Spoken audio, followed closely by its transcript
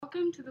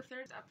Welcome to the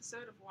third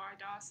episode of Why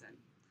Dawson.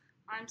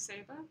 I'm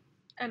Saba.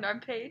 And I'm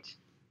Paige.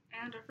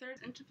 And our third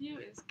interview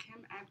is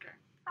Kim Edgar.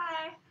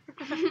 Hi.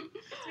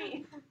 It's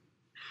me.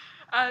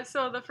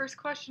 So the first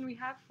question we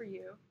have for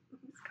you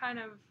is kind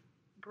of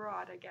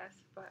broad, I guess,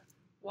 but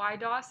why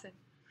Dawson?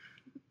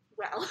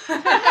 Well,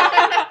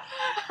 I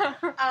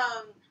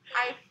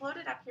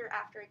floated up here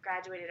after I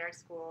graduated art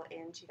school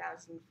in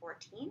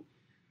 2014, and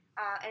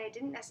I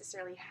didn't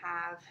necessarily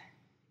have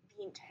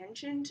the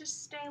intention to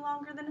stay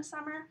longer than a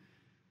summer,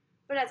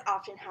 but as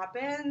often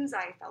happens,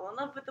 I fell in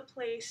love with the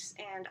place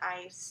and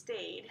I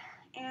stayed.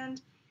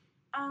 And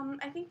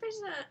I think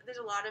there's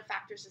a lot of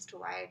factors as to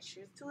why I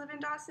choose to live in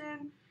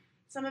Dawson.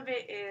 Some of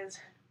it is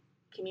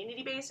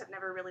community-based. I've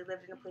never really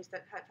lived in a place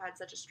that had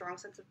such a strong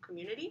sense of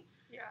community.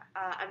 Yeah.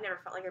 I've never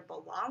felt like I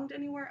belonged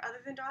anywhere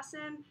other than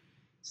Dawson,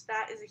 so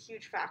that is a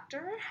huge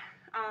factor.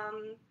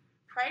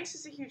 Price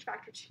is a huge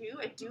factor too.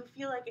 I do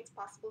feel like it's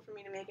possible for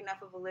me to make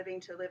enough of a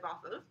living to live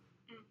off of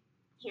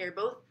here,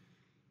 both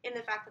in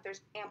the fact that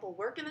there's ample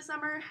work in the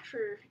summer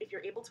for if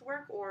you're able to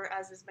work, or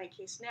as is my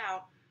case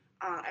now,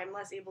 I'm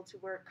less able to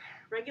work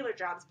regular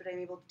jobs, but I'm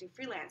able to do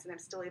freelance, and I'm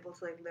still able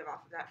to live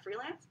off of that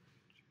freelance.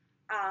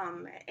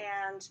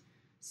 And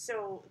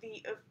so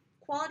the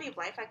quality of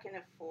life I can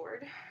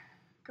afford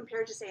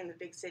compared to, say, in the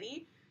big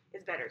city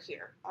is better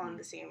here on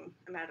the same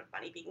amount of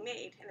money being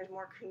made. And there's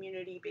more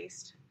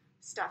community-based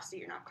stuff, so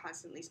you're not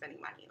constantly spending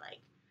money,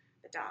 like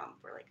the dump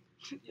or, like,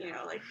 you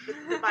know, like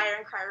the buyer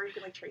and crier where you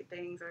can, trade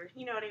things, or,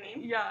 you know what I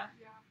mean? Yeah.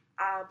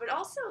 But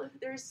also,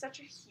 there's such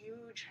a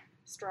huge,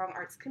 strong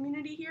arts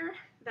community here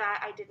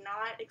that I did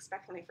not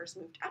expect when I first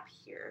moved up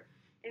here.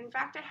 And in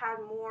fact, I had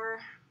more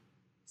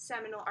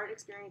seminal art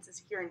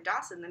experiences here in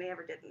Dawson than I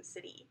ever did in the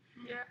city.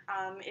 Yeah.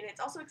 And it's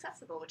also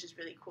accessible, which is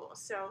really cool.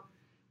 So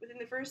within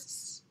the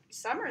first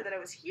summer that I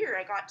was here,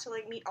 I got to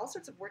meet all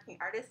sorts of working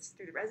artists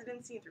through the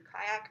residency and through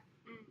kayak,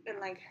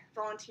 and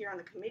volunteer on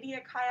the committee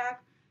at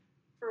kayak.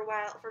 For a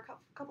while, for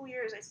a couple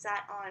years, I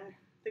sat on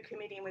the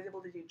committee and was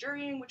able to do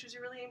jurying, which was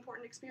a really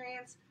important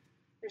experience.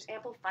 There's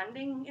ample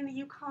funding in the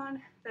Yukon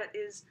that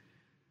is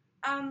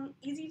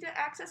easy to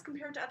access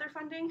compared to other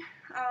funding,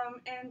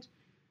 and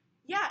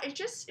yeah, it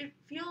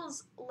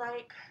feels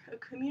like a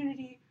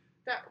community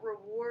that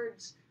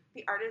rewards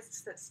the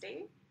artists that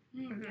stay.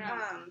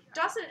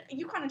 Dawson,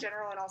 Yukon in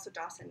general, and also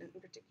Dawson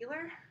in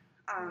particular.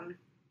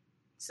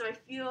 So I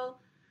feel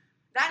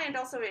that, and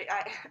also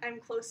I'm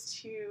close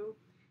to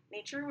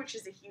nature, which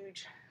is a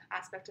huge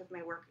aspect of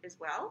my work as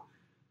well.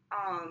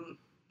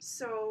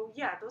 So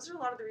yeah, those are a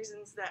lot of the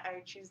reasons that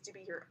I choose to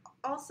be here.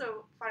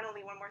 Also,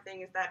 finally, one more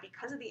thing is that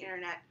because of the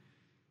internet,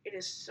 it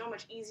is so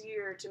much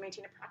easier to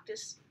maintain a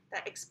practice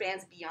that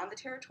expands beyond the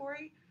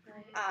territory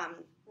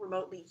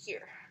remotely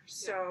here.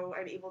 So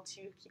I'm able to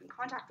keep in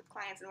contact with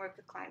clients and work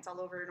with clients all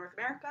over North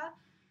America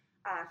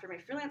for my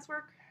freelance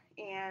work,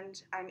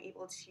 and I'm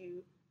able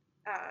to,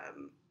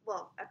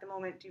 at the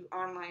moment, do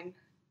online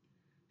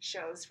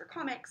shows for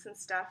comics and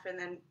stuff, and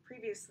then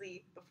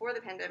previously, before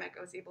the pandemic, I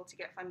was able to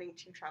get funding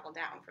to travel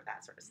down for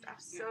that sort of stuff.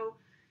 So,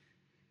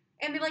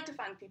 and they like to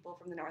fund people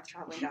from the north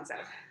traveling down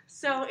south.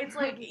 So it's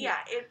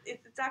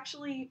it's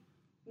actually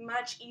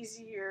much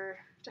easier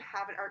to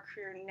have an art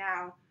career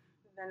now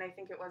than I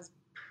think it was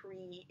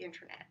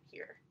pre-internet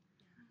here.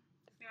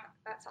 Yeah,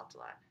 that's helped a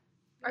lot.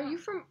 Are you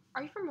from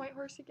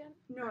Whitehorse again?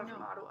 No, I'm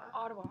from Ottawa.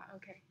 Ottawa,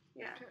 okay.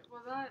 Yeah. Okay,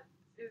 well, that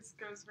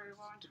goes very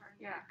well into our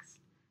next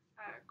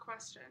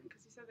question,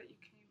 because you said that you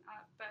came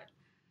up, but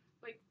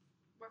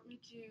what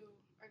made you,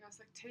 I guess,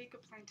 take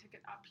a plane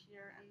ticket up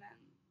here, and then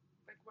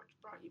what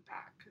brought you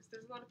back? Because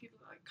there's a lot of people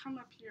that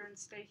come up here and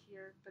stay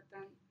here, but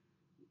then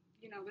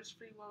there's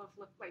free will of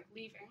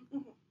leaving,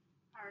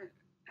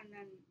 and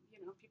then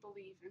people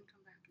leave and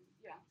come back, and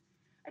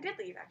I did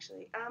leave,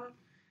 actually.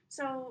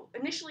 So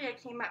initially I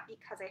came up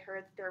because I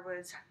heard that there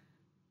was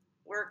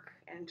work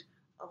and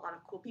a lot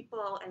of cool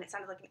people, and it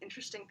sounded like an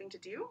interesting thing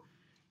to do.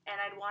 And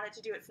I'd wanted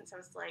to do it since I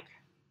was 19.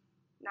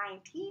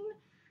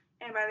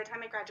 And by the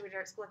time I graduated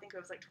art school, I think it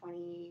was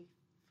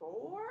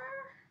 24?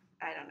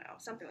 I don't know,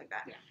 something like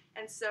that. Yeah.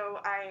 And so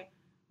I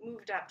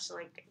moved up to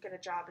get a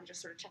job and just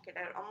sort of check it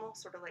out,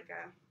 almost sort of like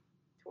a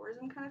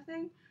tourism kind of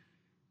thing,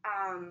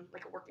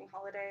 like a working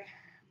holiday.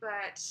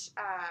 But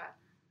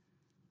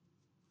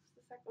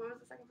what was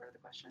the second part of the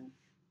question?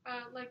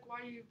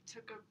 Why you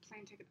took a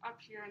plane ticket up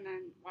here, and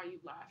then why you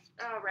left.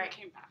 Oh, right. And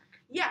came back.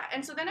 Yeah,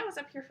 and so then I was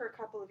up here for a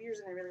couple of years,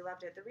 and I really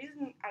loved it. The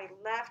reason I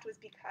left was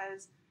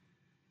because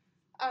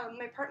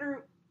my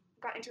partner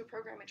got into a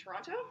program in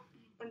Toronto,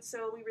 and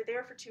so we were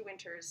there for 2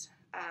 winters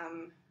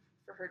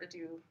for her to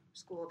do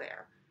school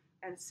there.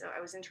 And so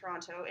I was in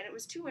Toronto, and it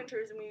was 2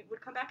 winters, and we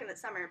would come back in the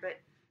summer, but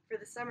for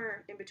the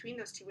summer in between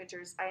those 2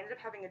 winters, I ended up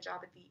having a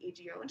job at the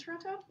AGO in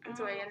Toronto, and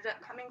so I ended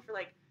up coming for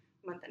a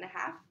month and a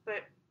half,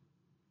 but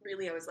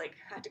really I was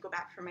had to go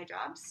back for my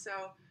job.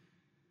 So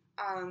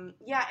and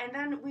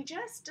then we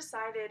just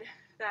decided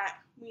that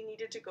we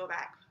needed to go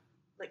back,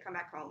 come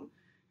back home.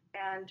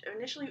 And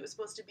initially it was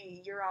supposed to be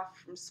a year off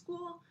from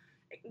school,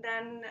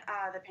 then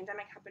the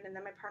pandemic happened, and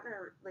then my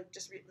partner like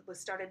just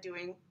started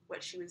doing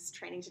what she was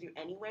training to do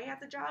anyway at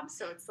the job.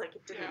 So it's like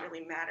it didn't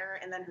really matter.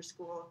 And then her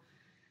school,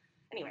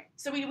 anyway.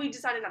 So we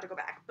decided not to go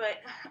back.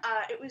 But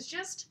it was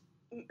just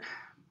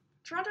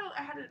Toronto.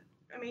 I had an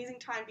amazing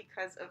time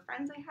because of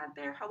friends I had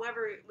there.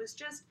 However, it was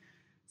just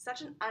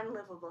such an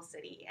unlivable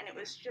city, and it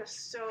was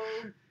just so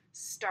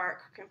stark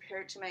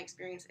compared to my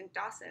experience in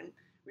Dawson.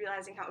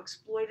 Realizing how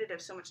exploitative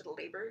so much of the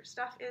labor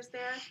stuff is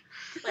there,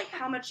 like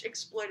how much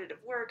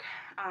exploitative work,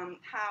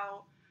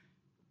 how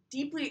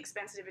deeply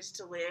expensive it is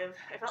to live.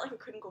 I felt like I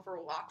couldn't go for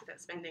a walk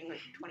without spending like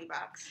 $20.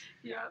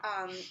 Yeah.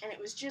 And it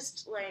was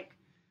just like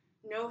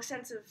no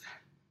sense of.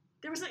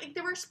 There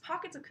were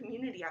pockets of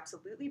community,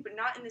 absolutely, but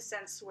not in the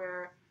sense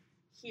where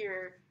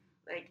here,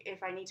 like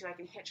if I need to, I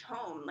can hitch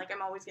home. Like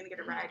I'm always gonna get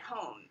a ride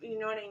home. You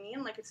know what I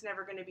mean? Like it's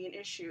never gonna be an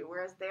issue.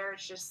 Whereas there,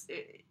 it's just.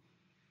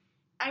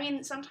 I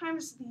mean,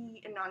 sometimes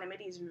the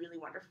anonymity is really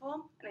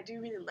wonderful, and I do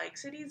really like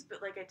cities,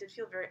 but, like, I did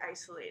feel very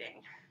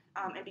isolating.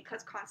 And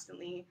because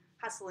constantly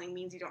hustling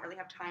means you don't really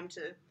have time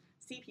to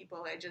see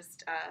people, I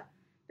just,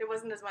 there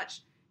wasn't as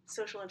much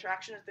social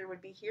interaction as there would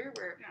be here,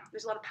 where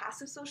there's a lot of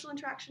passive social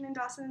interaction in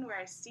Dawson, where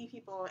I see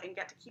people and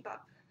get to keep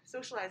up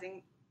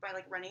socializing by,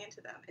 like, running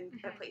into them in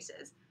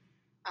places.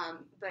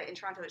 But in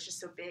Toronto, it's just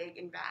so big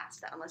and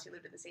vast that unless you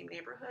lived in the same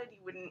neighborhood,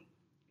 you wouldn't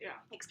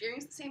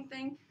experience the same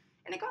thing.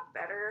 And it got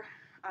better.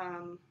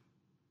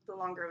 The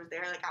longer I was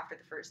there, like after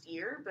the first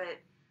year, but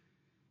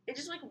it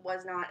just like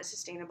was not a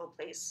sustainable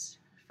place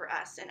for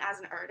us. And as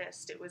an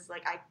artist, it was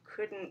like I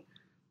couldn't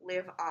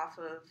live off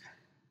of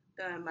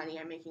the money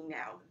I'm making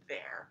now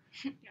there.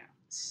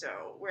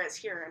 So whereas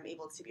here, I'm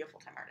able to be a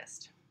full-time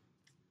artist.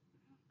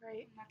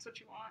 Right. And that's what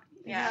you want.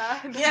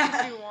 That's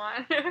what you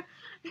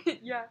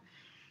want. Yeah.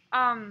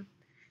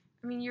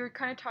 I mean, you were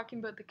kind of talking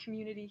about the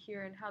community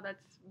here and how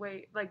that's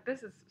like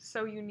this is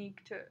so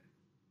unique to.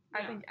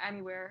 I think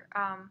anywhere.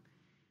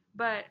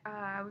 But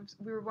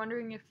we were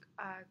wondering if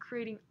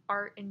creating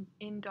art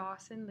in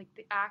Dawson, like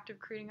the act of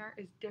creating art,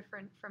 is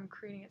different from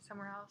creating it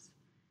somewhere else.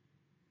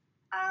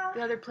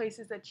 The other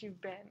places that you've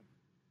been.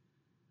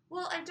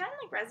 Well, I've done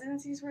like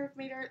residencies where I've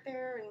made art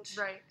there, and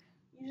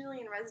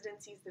usually in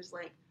residencies there's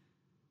like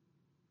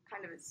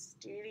kind of a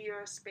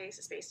studio space,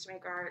 a space to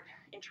make art.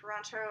 In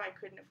Toronto, I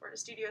couldn't afford a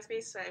studio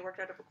space, so I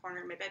worked out of a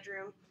corner in my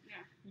bedroom.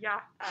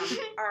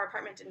 Our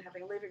apartment didn't have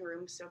a living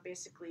room, so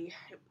basically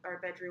our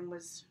bedroom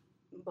was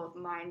both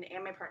mine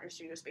and my partner's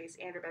studio space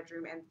and our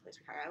bedroom and the place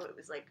we hung out. It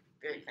was like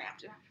very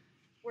cramped.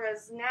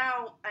 Whereas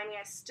now, I mean,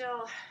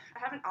 I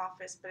have an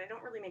office, but I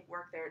don't really make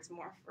work there. It's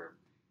more for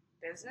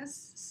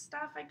business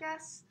stuff, I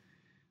guess.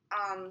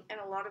 And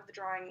a lot of the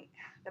drawing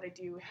that I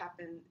do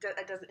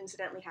does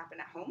incidentally happen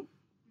at home.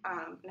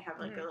 And I have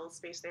like a little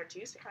space there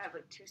too, so I kind of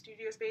have like 2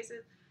 studio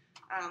spaces.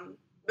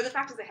 But the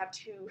fact is I have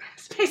 2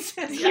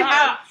 spaces.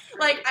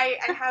 Like I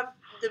have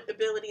the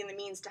ability and the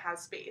means to have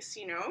space,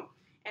 you know?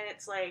 And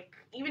it's like,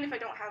 even if I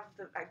don't have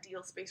the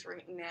ideal space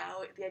right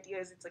now, the idea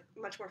is it's like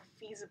much more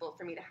feasible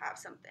for me to have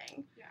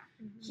something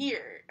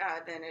here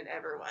than it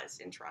ever was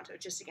in Toronto,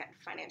 just again,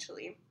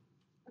 financially.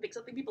 I think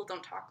something people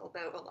don't talk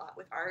about a lot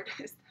with art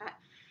is that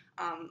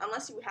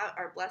unless you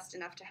are blessed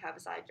enough to have a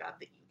side job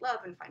that you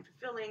love and find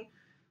fulfilling,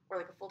 or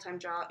like a full-time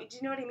job, do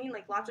you know what I mean?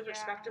 Like lots of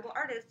respectable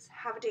artists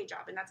have a day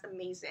job, and that's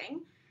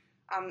amazing.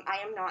 I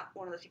am not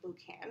one of those people who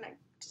can. I'm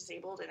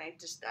disabled, and I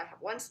have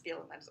one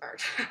skill, and that is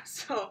art.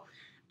 So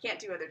can't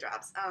do other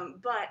jobs.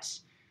 But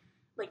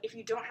like if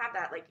you don't have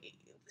that, like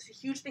the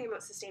huge thing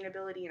about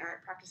sustainability in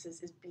art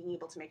practices is being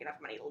able to make enough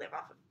money to live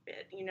off of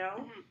it, you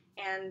know?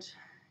 And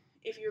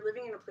if you're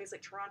living in a place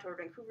like Toronto or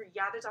Vancouver,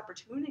 there's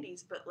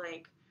opportunities, but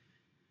like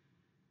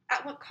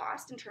at what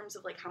cost in terms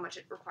of like how much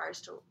it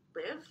requires to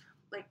live?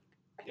 Like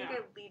I think I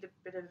lead a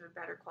bit of a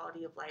better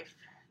quality of life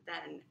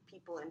than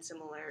people in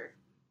similar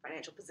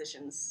financial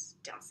positions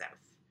down south.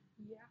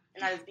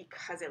 And that is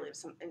because I live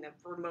in a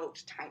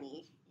remote,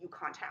 tiny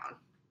Yukon town.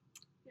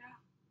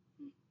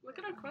 Look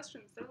at our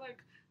questions. They're like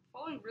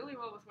following really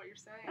well with what you're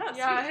saying.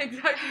 Exactly.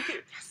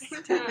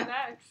 The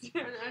next.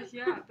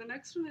 The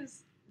next one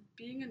is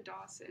being in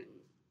Dawson.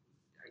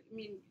 I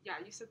mean,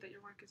 you said that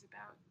your work is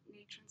about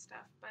nature and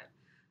stuff, but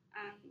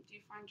do you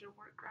find your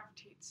work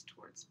gravitates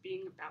towards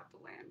being about the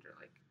land or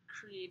like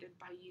created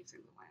by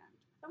using the land?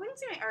 I wouldn't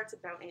say my art's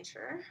about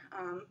nature,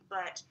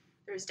 but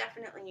there's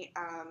definitely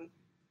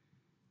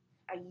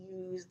I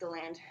use the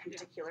land in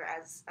particular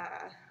as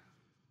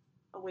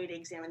a way to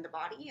examine the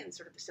body and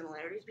sort of the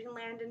similarities between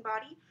land and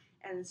body.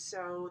 And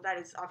so that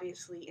is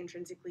obviously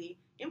intrinsically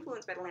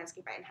influenced by the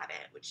landscape I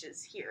inhabit, which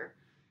is here,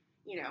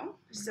 you know?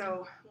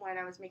 So when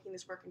I was making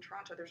this work in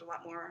Toronto, there's a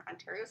lot more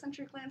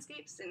Ontario-centric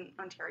landscapes and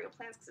Ontario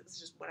plants because it was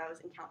just what I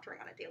was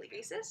encountering on a daily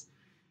basis.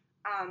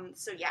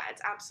 So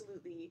it's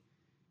absolutely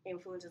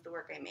influences the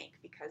work I make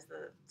because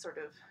the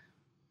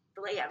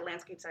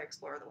landscapes I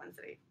explore are the ones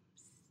that I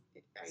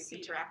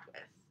interact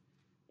with.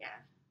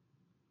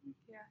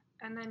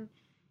 And then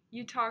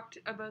you talked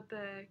about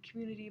the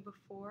community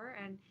before,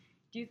 and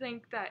do you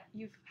think that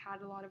you've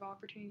had a lot of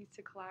opportunities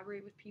to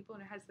collaborate with people,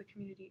 and has the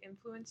community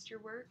influenced your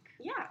work?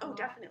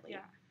 Definitely.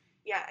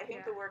 Yeah, I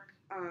think the work,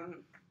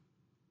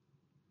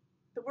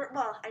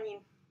 well, I mean,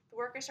 the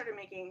work I started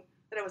making,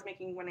 that I was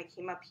making when I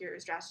came up here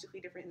is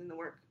drastically different than the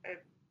work I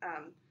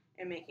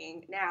am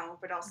making now,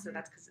 but also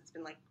that's because it's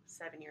been like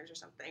 7 years or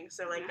something,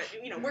 so like,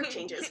 work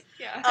changes.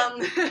 Yeah.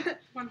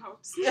 One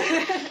hopes.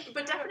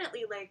 But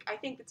definitely, like, I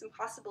think it's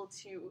impossible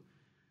to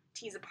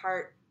tease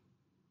apart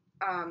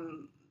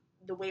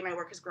the way my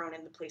work has grown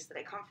in the place that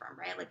I come from,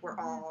 right? Like, we're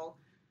all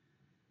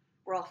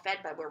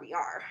fed by where we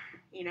are,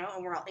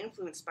 and we're all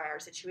influenced by our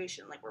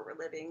situation, like where we're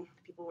living,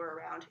 the people we're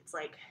around. It's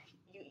like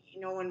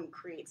no one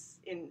creates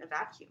in a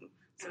vacuum.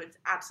 So it's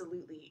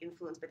absolutely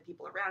influenced by the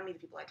people around me, the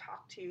people I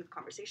talk to, the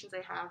conversations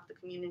I have, the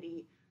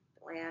community,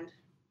 the land,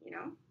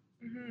 Yeah,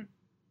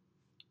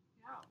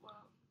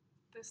 well,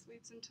 this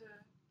leads into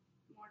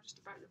more just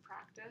about your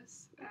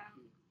practice.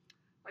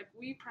 Like,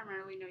 we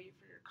primarily know you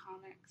for your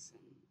comics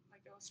and,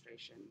 like,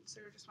 illustration.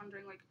 So we're just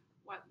wondering, like,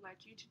 what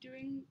led you to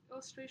doing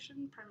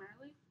illustration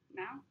primarily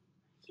now?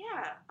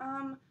 Yeah,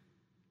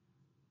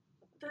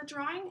 the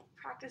drawing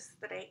practice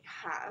that I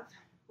have,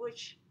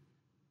 which,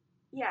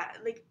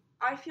 like,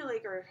 I feel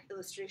like are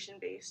illustration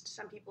based.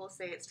 Some people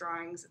say it's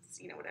drawings,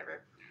 it's,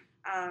 whatever.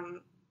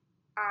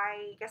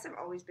 I guess I've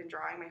always been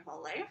drawing my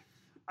whole life.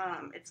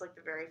 It's like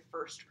the very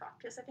first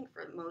practice, I think,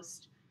 for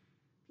most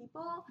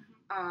people.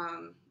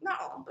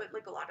 Not all, but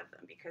like a lot of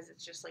them, because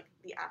it's just like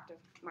the act of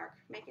mark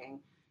making.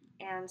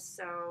 And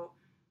so,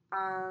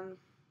 I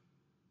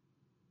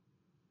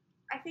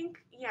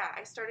think,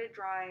 I started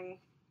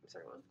drawing. I'm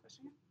sorry, what was the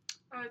question?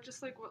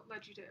 Just like what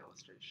led you to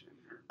illustration?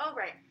 Oh,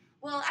 right.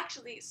 Well,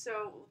 actually,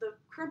 so the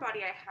current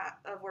body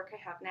of work I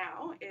have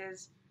now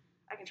is,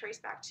 I can trace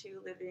back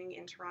to living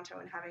in Toronto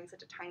and having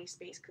such a tiny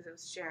space because I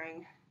was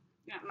sharing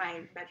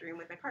my bedroom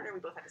with my partner. We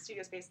both had a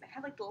studio space, and I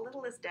had like the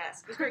littlest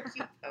desk. It was very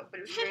cute though, but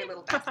it was a very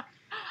little desk.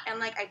 And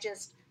like I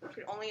just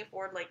could only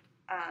afford like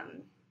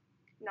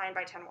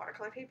 9x10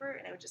 watercolor paper,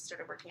 and I just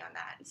started working on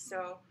that. And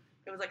so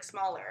it was like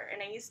smaller.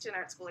 And I used to in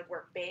art school like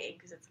work big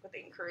because it's what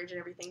they encourage and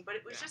everything. But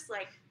it was just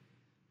like,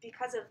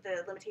 because of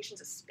the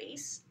limitations of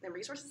space and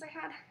resources I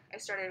had, I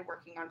started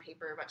working on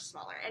paper much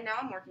smaller. And now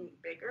I'm working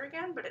bigger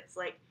again, but it's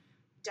like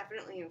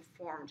definitely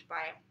informed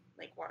by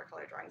like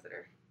watercolor drawings that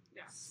are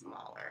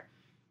smaller.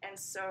 And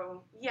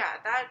so,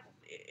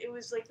 it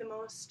was like the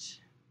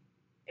most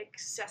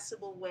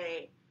accessible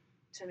way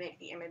to make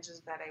the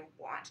images that I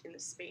want in the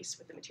space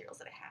with the materials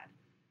that I had.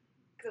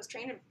 Because I was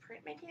trained in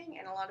printmaking,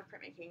 and a lot of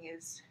printmaking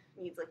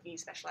needs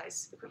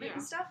specialized equipment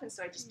and stuff, and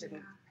so I just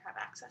didn't have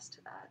access to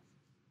that.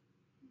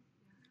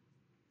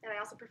 And I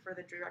also prefer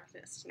the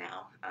directness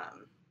now,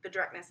 the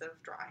directness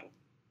of drawing.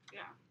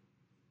 Yeah.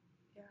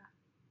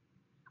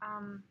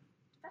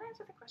 Did that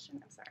answer the question?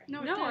 I'm sorry.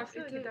 No, I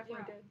feel like it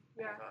definitely did.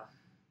 Yeah.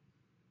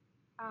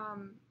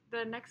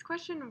 The next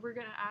question, we're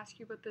gonna ask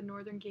you about the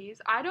Northern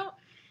Gaze.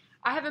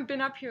 I haven't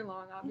been up here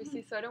long,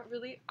 obviously, so I don't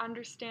really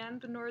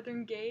understand the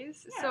Northern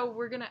Gaze. Yeah. So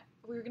we're gonna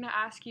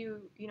ask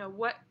you,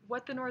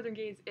 what the Northern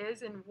Gaze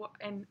is and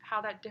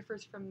how that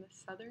differs from the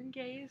Southern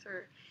Gaze,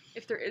 or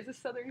if there is a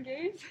Southern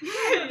Gaze.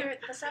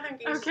 The Southern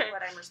Gaze is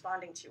what I'm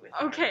responding to with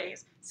the Northern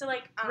Gaze. So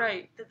like,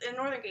 the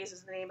Northern Gaze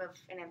is the name of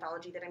an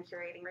anthology that I'm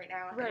curating right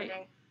now,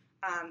 editing,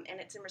 and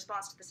it's in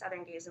response to the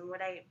Southern Gaze. And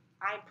what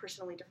I'm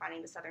personally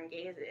defining the Southern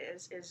Gaze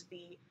is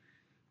the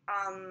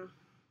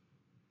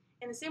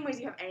in the same ways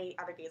you have any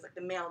other gaze, like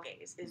the male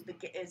gaze is the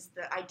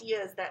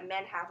ideas that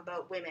men have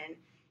about women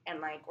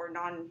and like, or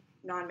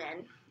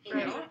non-men,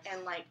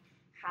 and like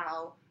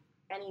how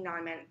any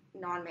non-man,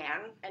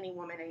 any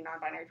woman, any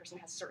non-binary person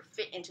has to sort of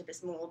fit into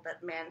this mold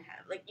that men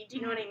have. Like, do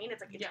you know what I mean?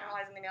 It's like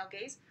internalizing the male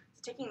gaze.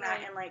 So taking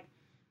that and like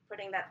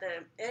putting that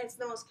and it's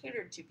the most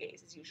catered to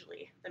gaze is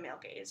usually the male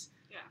gaze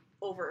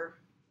over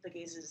the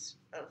gazes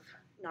of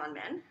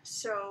non-men.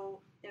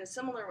 So in a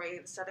similar way,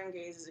 the Southern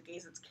Gaze is a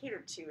gaze that's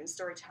catered to in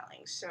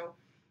storytelling. So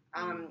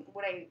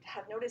what I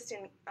have noticed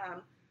in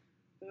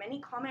many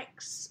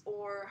comics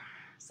or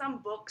some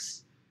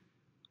books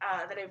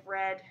that I've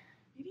read,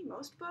 maybe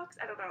most books,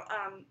 I don't know,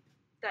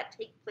 that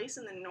take place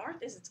in the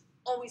North is it's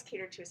always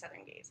catered to a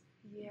Southern Gaze.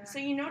 Yeah. So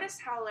you notice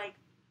how, like,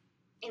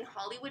 in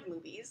Hollywood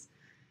movies,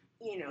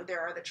 there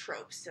are the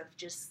tropes of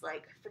just,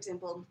 like, for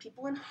example,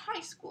 people in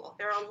high school.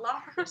 There are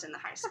lockers in the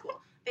high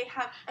school. They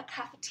have a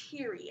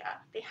cafeteria.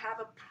 They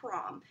have a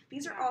prom.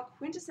 These are all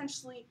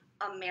quintessentially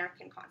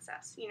American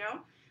concepts,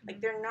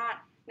 Like, they're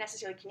not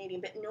necessarily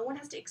Canadian, but no one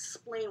has to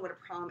explain what a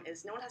prom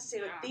is. No one has to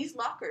say, like, these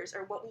lockers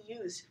are what we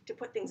use to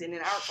put things in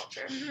our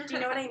culture. Do you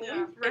know what I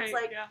mean? It's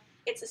like,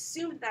 it's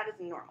assumed that is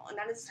normal, and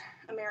that is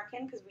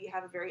American because we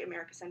have a very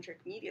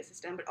America-centric media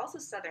system, but also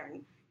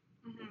Southern.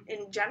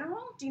 In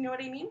general, do you know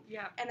what I mean?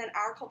 Yeah. And then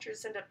our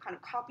cultures end up kind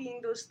of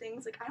copying those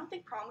things. Like, I don't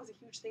think prom was a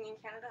huge thing in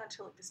Canada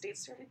until like the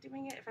States started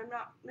doing it, if I'm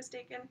not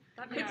mistaken.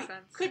 That makes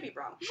sense. Could be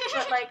wrong,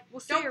 but like,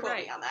 don't quote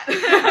me on that.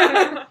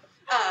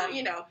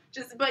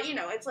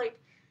 It's like,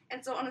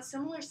 and so on a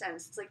similar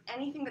sense, it's like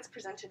anything that's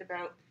presented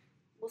about,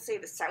 we'll say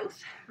the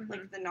South,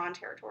 like the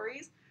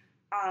non-territories,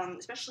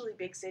 especially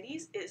big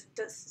cities, is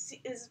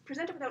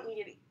presented without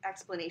needed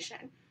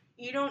explanation.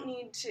 You don't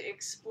need to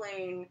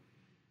explain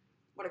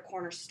what a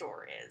corner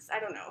store is. I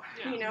don't know.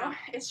 Yeah. You know,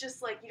 it's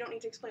just like you don't need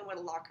to explain what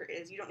a locker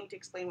is. You don't need to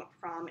explain what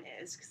prom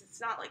is because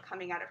it's not like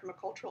coming at it from a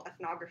cultural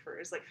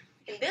ethnographer. It's like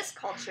in this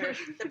culture,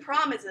 the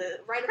prom is a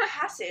rite of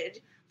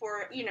passage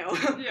for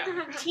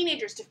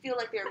teenagers to feel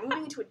like they're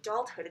moving into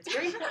adulthood. It's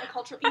very important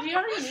cultural. You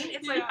know what I mean?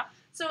 It's like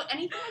so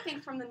anything I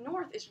think from the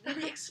north is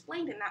really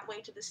explained in that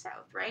way to the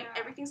south, right? Yeah.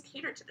 Everything's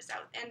catered to the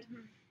south, and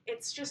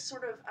it's just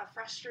sort of a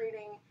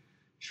frustrating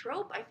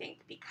trope, I think,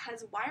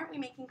 because why aren't we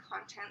making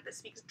content that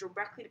speaks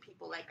directly to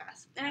people like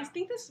us? And I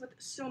think this is with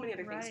so many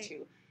other things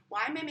too.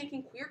 Why am I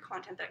making queer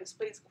content that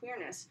explains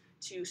queerness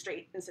to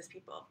straight and cis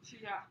people?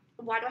 Yeah.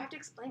 Why do I have to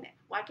explain it?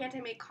 Why can't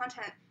I make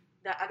content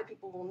that other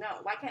people will know?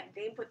 Why can't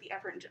they put the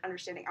effort into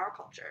understanding our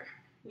culture?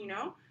 You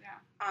know?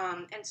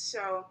 Yeah. And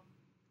so,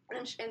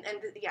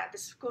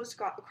 this goes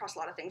across a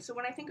lot of things. So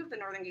when I think of the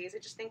Northern gays, I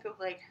just think of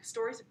like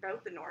stories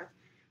about the North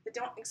that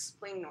don't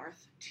explain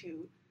North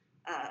to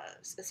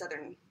the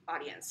Southern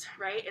audience,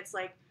 right? It's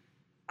like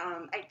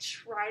I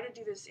try to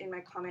do this in my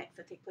comics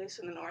that take place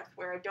in the North,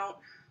 where I don't,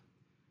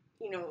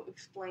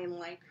 explain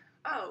like,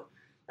 oh,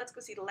 let's go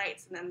see the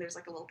lights, and then there's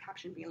like a little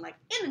caption being like,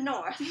 in the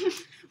North,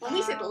 when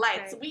we say the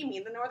lights, we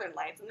mean the Northern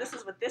Lights, and this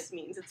is what this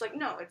means. It's like,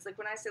 no, it's like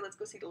when I say let's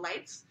go see the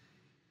lights,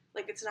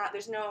 like it's not,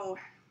 there's no...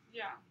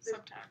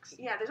 subtext.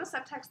 Yeah, there's no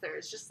subtext there.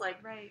 It's just like,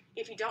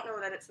 if you don't know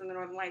that it's in the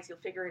Northern Lights, you'll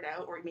figure it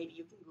out, or maybe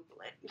you can Google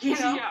it, you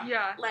know?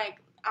 Like,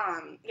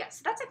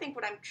 so that's, I think,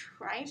 what I'm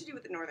trying to do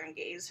with the Northern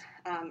Gays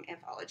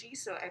anthology.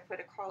 So I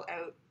put a call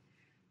out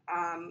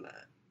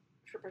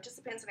for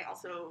participants, and I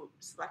also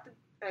selected,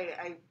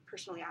 I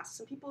personally asked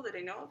some people that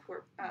I know of who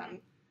are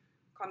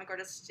comic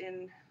artists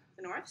in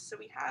the North. So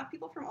we have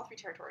people from all three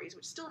territories,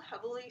 which still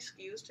heavily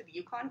skews to the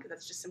Yukon, because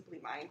that's just simply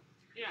my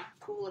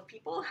pool of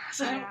people.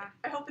 So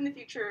I hope in the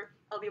future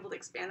I'll be able to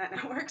expand that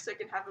network so I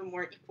can have a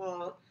more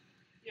equal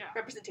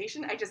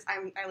representation. I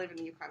live in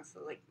the Yukon, so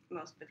like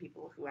most of the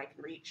people who I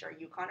can reach are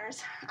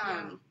Yukoners.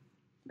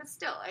 But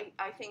still,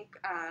 I think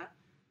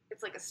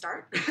it's like a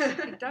start.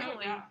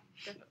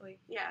 Definitely.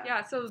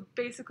 Yeah, so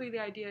basically the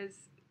idea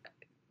is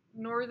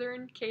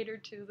Northern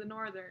catered to the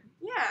Northern.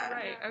 Yeah.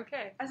 Right,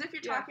 okay. As if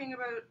you're talking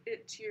about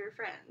it to your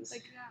friends.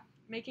 Like,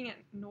 making it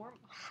normal.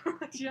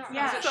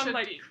 Some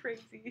like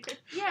crazy.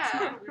 Yeah. It's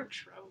not a weird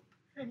trope.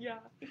 Yeah.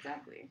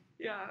 Exactly.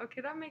 Yeah,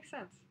 okay, that makes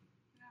sense.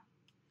 Yeah.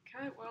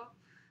 Okay, well,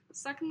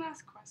 second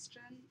last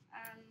question.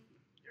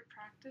 Your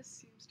practice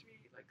seems to be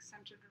like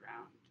centered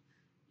around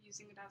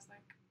using it as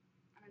like,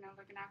 I don't know,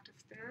 like an act of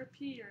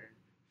therapy or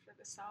for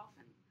the self,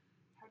 and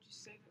how would you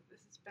say that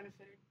this has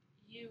benefited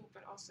you,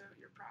 but also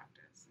your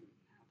practice, and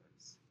how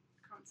those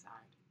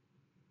coincide?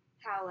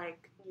 How,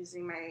 like,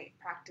 using my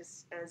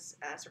practice as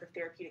a sort of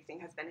therapeutic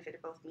thing has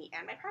benefited both me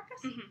and my practice?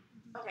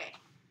 Mm-hmm. Okay.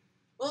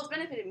 Well, it's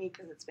benefited me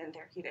because it's been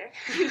therapeutic.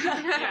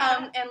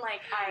 And,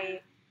 like, I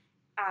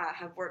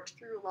have worked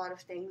through a lot of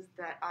things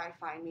that I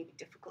find maybe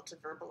difficult to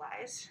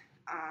verbalize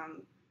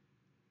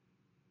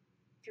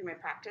through my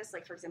practice.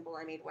 Like, for example,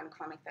 I made one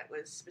comic that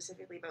was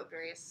specifically about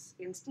various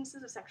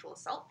instances of sexual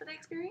assault that I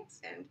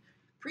experienced, and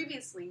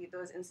previously,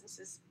 those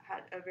instances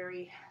had a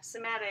very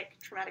somatic,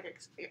 traumatic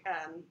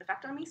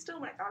effect on me still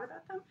when I thought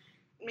about them.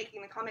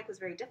 Making the comic was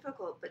very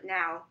difficult, but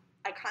now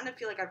I kind of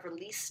feel like I've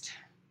released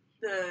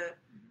the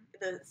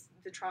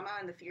trauma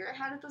and the fear I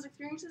had at those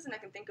experiences, and I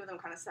can think of them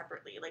kind of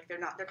separately. Like, they're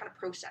kind of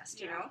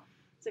processed, you know?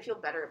 So I feel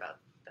better about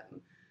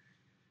them,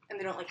 and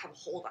they don't, like, have a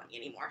hold on me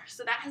anymore.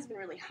 So that has been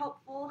really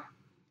helpful.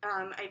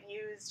 I've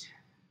used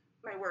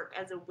my work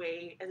as a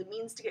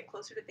means to get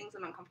closer to things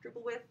I'm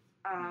uncomfortable with,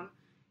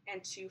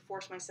 and to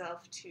force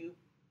myself to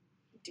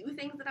do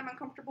things that I'm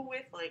uncomfortable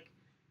with. Like,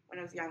 when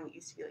I was young, it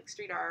used to be, like,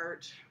 street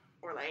art,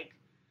 or, like,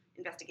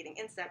 investigating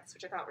insects,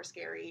 which I thought were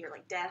scary, or,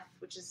 like, death,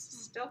 which is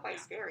still quite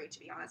scary, to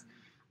be honest.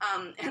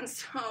 And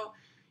so,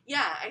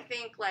 I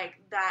think,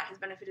 like, that has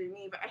benefited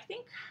me, but I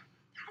think,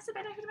 has it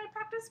benefited my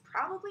practice?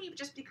 Probably,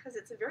 just because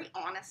it's a very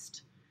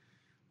honest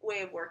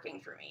way of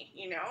working for me,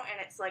 you know?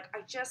 And it's, like, I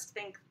just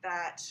think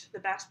that the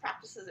best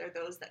practices are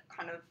those that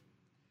kind of,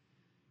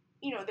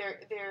 you know,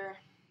 they're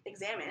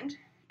examined,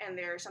 and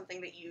they're something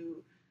that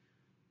you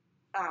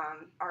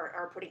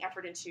are putting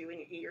effort into, and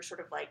you're sort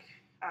of like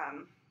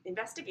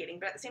investigating,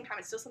 but at the same time,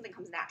 it still something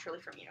comes naturally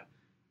from you,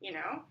 you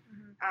know?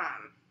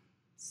 Mm-hmm.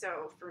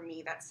 So for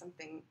me, that's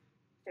something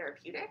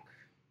therapeutic,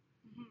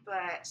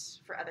 but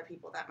for other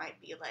people, that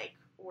might be like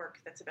work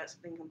that's about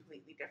something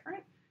completely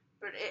different.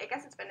 But I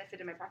guess it's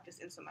benefited my practice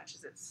in so much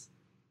as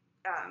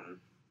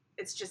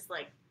it's just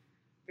like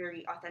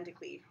very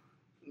authentically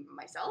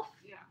myself.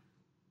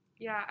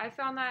 Yeah, I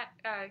found that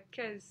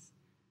because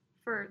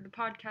for the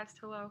podcast,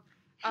 hello,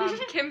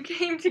 Kim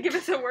came to give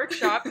us a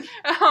workshop.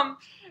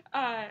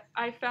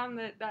 I found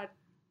that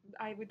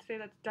I would say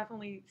that's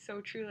definitely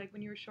so true. Like,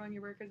 when you were showing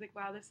your work, I was like,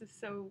 wow, this is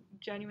so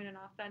genuine and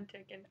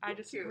authentic, and I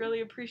just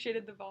really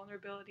appreciated the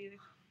vulnerability.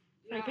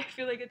 Like, I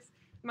feel like it's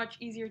much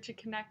easier to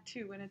connect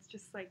to when it's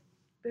just like,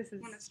 this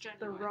is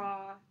the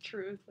raw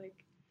truth. Like,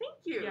 thank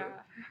you.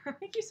 Yeah.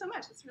 Thank you so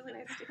much. It's really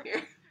nice to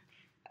hear.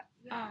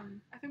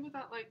 I think with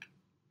that, like,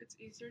 it's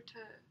easier to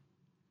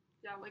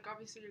yeah, like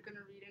obviously you're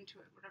gonna read into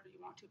it whatever you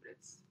want to, but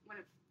it's when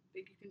it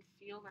like you can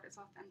feel that it's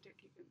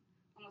authentic, you can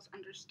almost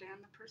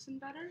understand the person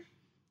better,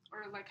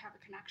 or like have a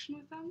connection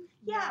with them.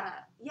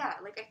 Yeah.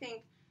 Like I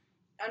think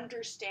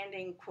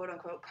understanding quote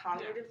unquote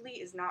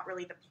cognitively is not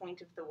really the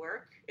point of the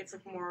work. It's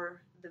like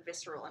more the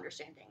visceral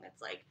understanding.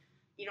 It's like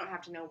you don't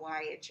have to know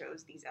why it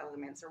chose these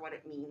elements or what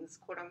it means,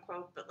 quote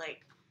unquote, but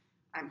like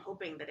I'm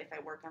hoping that if I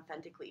work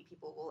authentically,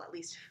 people will at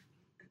least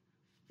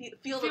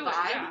feel the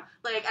vibe. It, yeah.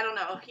 Like, I don't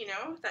know, you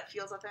know, that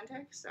feels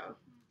authentic. So,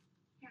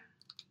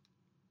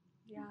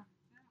 yeah.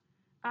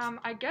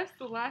 I guess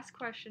the last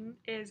question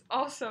is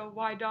also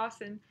why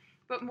Dawson,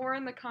 but more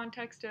in the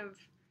context of,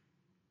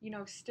 you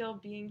know, still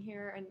being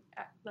here and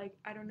like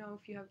I don't know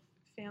if you have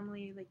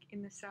family like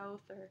in the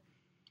South or.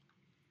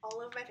 All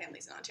of my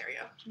family's in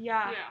Ontario.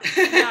 Yeah.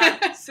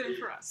 Same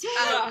for us.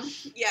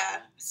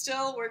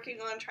 Still working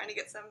on trying to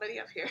get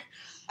somebody up here.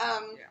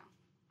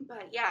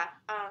 But yeah,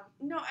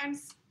 no,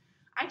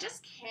 I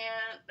just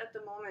can't at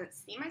the moment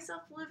see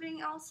myself living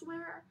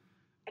elsewhere.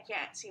 I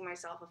can't see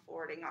myself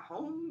affording a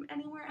home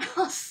anywhere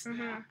else.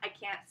 Mm-hmm. I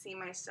can't see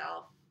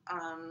myself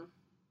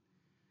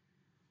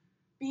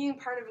being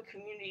part of a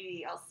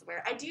community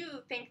elsewhere. I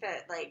do think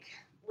that like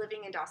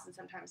living in Dawson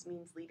sometimes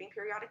means leaving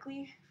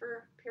periodically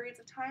for periods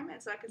of time, and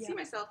so I could see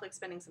myself like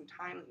spending some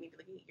time, maybe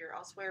like a year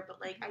elsewhere.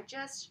 But like I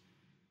just,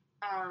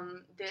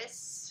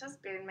 this has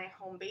been my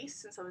home base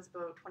since I was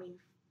about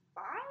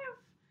 25,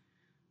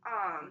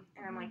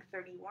 and I'm like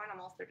 31,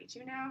 almost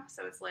 32 now.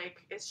 So it's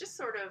like it's just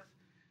sort of,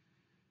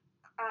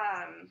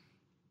 I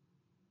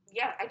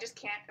just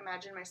can't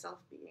imagine myself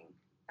being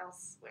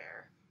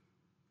elsewhere.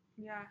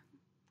 Yeah,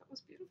 that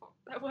was beautiful.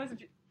 That was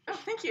beautiful. Oh,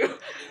 thank you.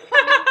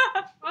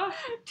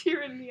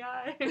 Tear in the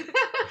eye.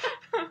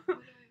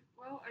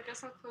 Well, I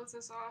guess I'll close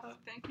this off.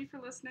 Thank you for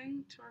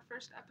listening to our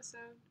first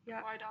episode,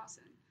 Why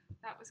Dawson.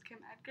 That was Kim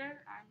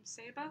Edgar. I'm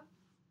Saba.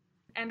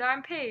 And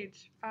I'm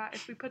Paige.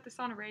 If we put this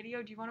on a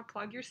radio, do you want to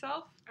plug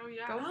yourself? Oh,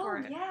 yeah. Go for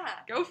it. Yeah.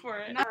 Go for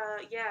it.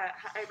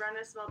 I run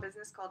a small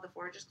business called The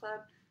Foragers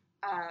Club,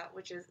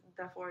 which is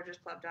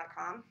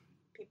theforagersclub.com.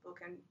 People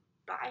can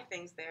buy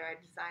things there. I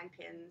design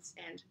pins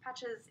and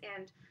patches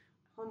and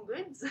home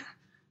goods.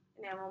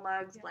 Enamel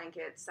mugs,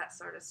 blankets, that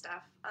sort of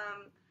stuff.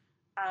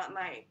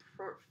 My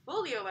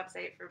portfolio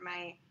website for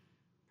my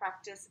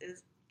practice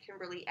is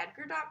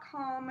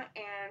KimberlyEdgar.com,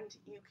 and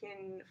you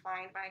can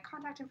find my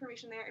contact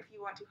information there if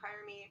you want to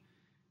hire me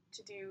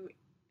to do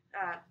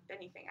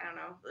anything. I don't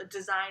know,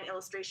 design,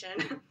 illustration.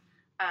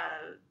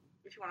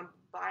 If you want to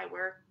buy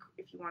work,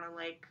 if you want to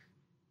like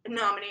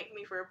nominate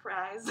me for a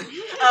prize.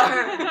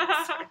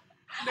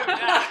 No.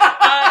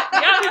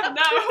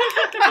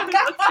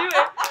 Let's do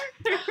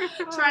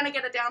it. Trying to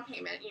get a down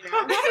payment, you know.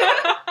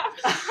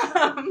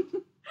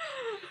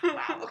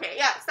 Wow. Okay.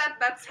 Yeah. So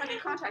that's how you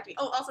contact me.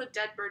 Oh, also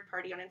Dead Bird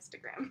Party on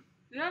Instagram.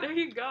 Yeah. There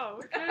you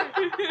go. Okay.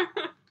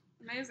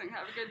 Amazing.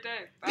 Have a good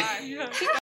day. Bye.